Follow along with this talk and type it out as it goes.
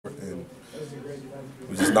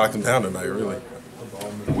just knocked him down tonight, really.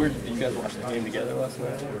 Did you guys watch the game together last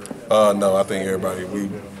night? No, I think we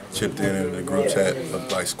chipped in the group chat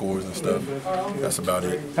of like scores and stuff. That's about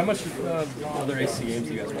it. How much other ACC games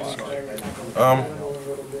do you guys watch?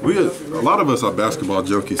 A lot of us are basketball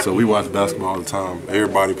junkies, so we watch basketball all the time.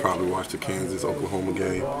 Everybody probably watched the Kansas-Oklahoma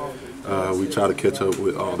game. We try to catch up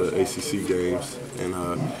with all the ACC games, and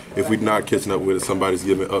if we're not catching up with it, somebody's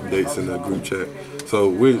giving updates in the group chat. So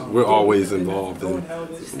we're always involved in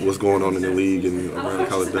what's going on in the league and around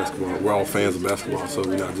college basketball. We're all fans of basketball, so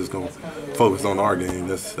we're not just going to focus on our game.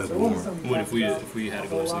 That's more. If we had to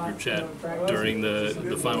go into the group chat during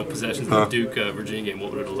the final possessions of the Duke-Virginia game,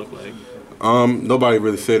 what would it look like? Nobody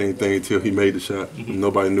really said anything until he made the shot.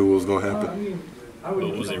 Nobody knew what was going to happen.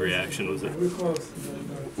 What was the reaction? Was it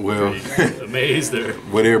amazed or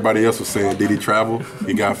what everybody else was saying? Did he travel?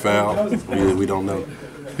 He got fouled? We don't know.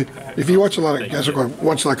 If you watch a lot of guys are going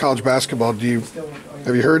watch a lot of college basketball, have you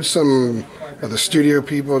heard some of the studio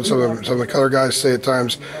people and some of the color guys say at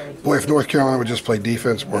times, boy, if North Carolina would just play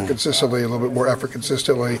defense more consistently, a little bit more effort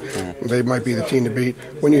consistently, they might be the team to beat.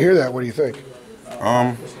 When you hear that, what do you think?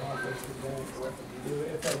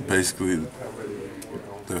 Basically,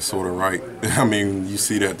 they're sort of right. I mean, you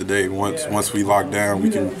see that today. Once we lock down, we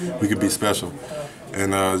can be special.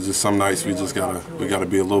 And just some nights we gotta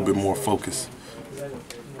be a little bit more focused.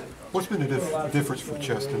 What's been the difference for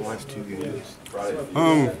Justin the last 2 games?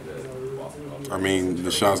 I mean,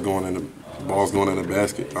 the ball's going in the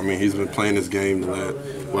basket. I mean, he's been playing this game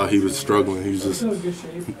while he was struggling. It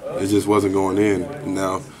just wasn't going in. And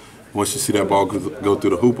now, once you see that ball go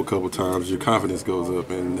through the hoop a couple times, your confidence goes up,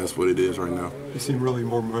 and that's what it is right now. You seem really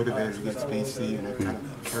more motivated against BC, and it kind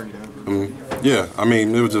of carried over. Yeah, I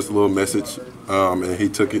mean, it was just a little message, and he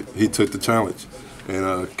took the challenge,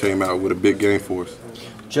 and came out with a big game for us.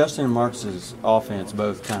 Justin and Marcus's offense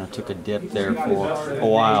both kind of took a dip there for a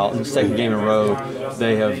while. In the second game in a row,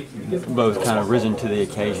 they have both kind of risen to the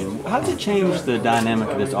occasion. How does it change the dynamic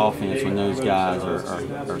of this offense when those guys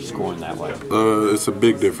are scoring that way? It's a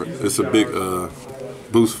big difference. It's a big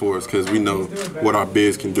boost for us because we know what our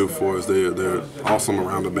bigs can do for us. They're awesome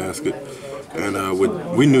around the basket. And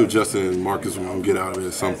we knew Justin and Marcus were going to get out of it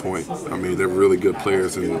at some point. I mean, they're really good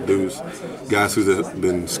players and guys who have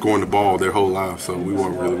been scoring the ball their whole lives, so we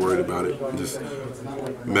weren't really worried about it. Just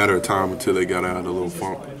a matter of time until they got out of the little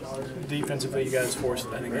funk. Defensively, you guys forced,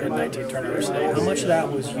 I think, they had 19 turnovers today. How much of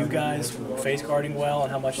that was you guys face guarding well,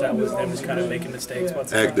 and how much of that was them just kind of making mistakes?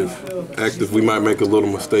 Active. We might make a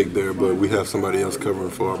little mistake there, but we have somebody else covering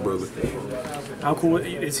for our brother. How cool!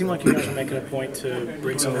 It seemed like you guys were making a point to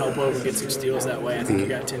bring some help over and get some steals that way. I think you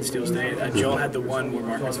got 10 steals today. Joel had the one where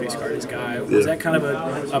Marcus face guarded his guy. Was that kind of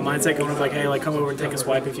a mindset going like, hey, come over and take a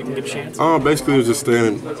swipe if you can get a chance? Basically, it was just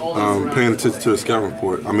paying attention to the scout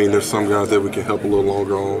report. I mean, there's some guys that we can help a little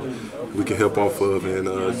longer on. We can help off of, and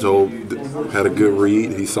Joel had a good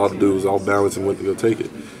read. He saw the dude was off balance and went to go take it.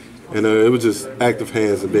 And it was just active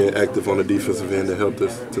hands and being active on the defensive end that helped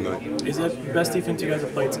us tonight. Is that the best defense you guys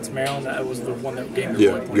have played since Maryland? That was the one that game.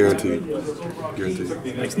 Yeah, guaranteed.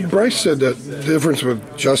 Bryce said that the difference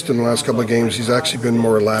with Justin the last couple of games, he's actually been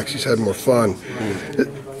more relaxed. He's had more fun.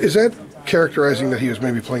 Is that characterizing that he was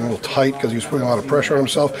maybe playing a little tight because he was putting a lot of pressure on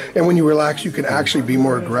himself? And when you relax, you can actually be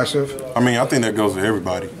more aggressive? I mean, I think that goes for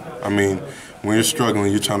everybody. I mean, when you're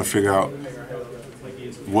struggling, you're trying to figure out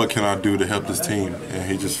what can I do to help this team? And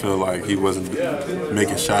he just felt like he wasn't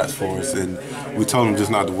making shots for us. And we told him just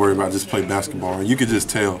not to worry about, just play basketball. And you could just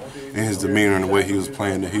tell in his demeanor and the way he was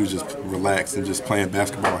playing that he was just relaxed and just playing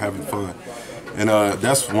basketball, having fun. And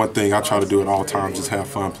that's one thing I try to do at all times, just have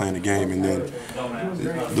fun playing the game, and then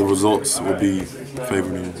the results will be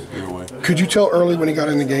favored in your way. Could you tell early when he got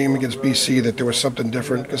in the game against BC that there was something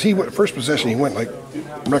different? Because first possession, he went like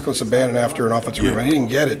reckless abandon after an offensive rebound. He didn't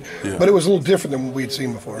get it, but it was a little different than what we'd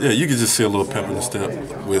seen before. Yeah, you could just see a little pep in the step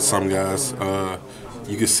with some guys.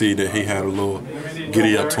 You could see that he had a little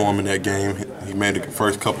giddy up to him in that game. He made the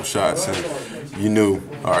first couple shots, and you knew,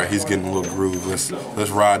 all right, he's getting a little groove.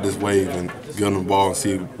 Let's ride this wave and get him the ball and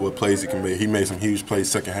see what plays he can make. He made some huge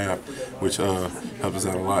plays second half, which helped us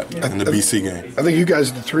out a lot in the BC game. I think you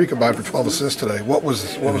guys did 3 combined for 12 assists today. What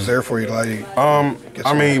was there for you to allow you?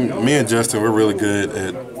 I mean, me and Justin, we're really good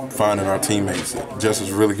at finding our teammates.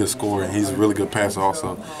 Justin's a really good scorer, and he's a really good passer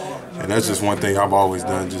also. And that's just one thing I've always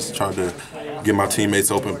done, just try to get my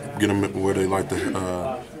teammates open, get them where they like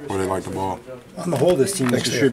the ball. On the whole, this team is